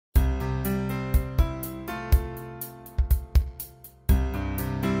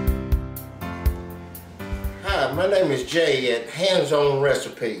Hi, my name is Jay at Hands-On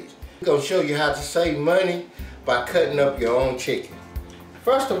Recipes. I'm going to show you how to save money by cutting up your own chicken.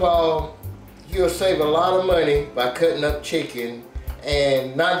 First of all, you'll save a lot of money by cutting up chicken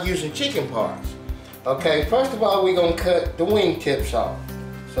and not using chicken parts. Okay, first of all, we're going to cut the wing tips off.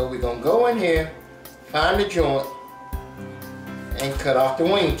 So we're going to go in here, find the joint, and cut off the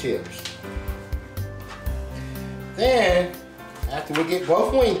wing tips. Then, after we get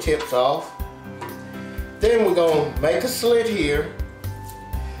both wing tips off, then we're going to make a slit here,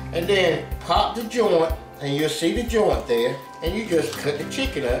 and then pop the joint, and you'll see the joint there, and you just cut the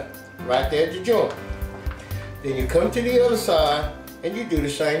chicken up right there at the joint. Then you come to the other side, and you do the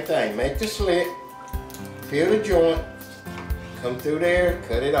same thing. Make the slit, fill the joint, come through there,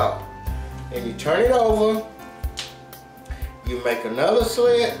 cut it off. Then you turn it over, you make another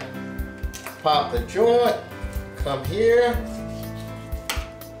slit, pop the joint, come here,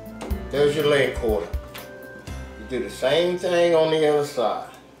 there's your leg quarter. You do the same thing on the other side.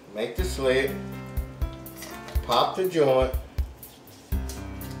 Make the slit, pop the joint,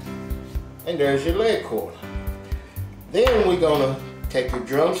 and there's your leg quarter. Then we're gonna take your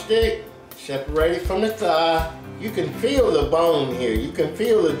drumstick, separate it from the thigh. You can feel the bone here. You can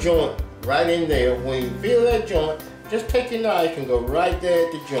feel the joint right in there. When you feel that joint, just take your knife and go right there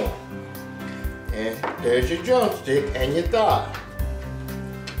at the joint. And there's your drumstick and your thigh.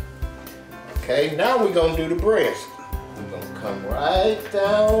 Okay, now we're gonna do the breast. We're gonna come right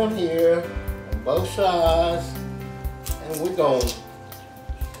down here on both sides, and we're gonna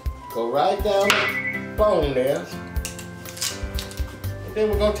go right down the bone there. And then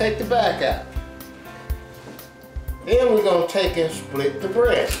we're gonna take the back out. Then we're gonna take and split the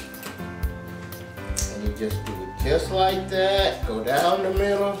breast. And you just do it just like that, go down the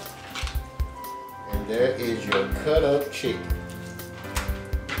middle, and there is your cut up chicken.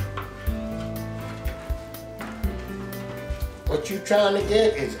 What you're trying to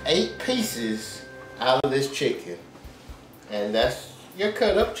get is 8 pieces out of this chicken. And that's your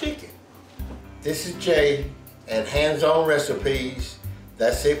cut up chicken. This is Jay at Hands-On Recipes.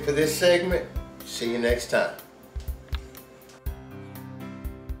 That's it for this segment. See you next time.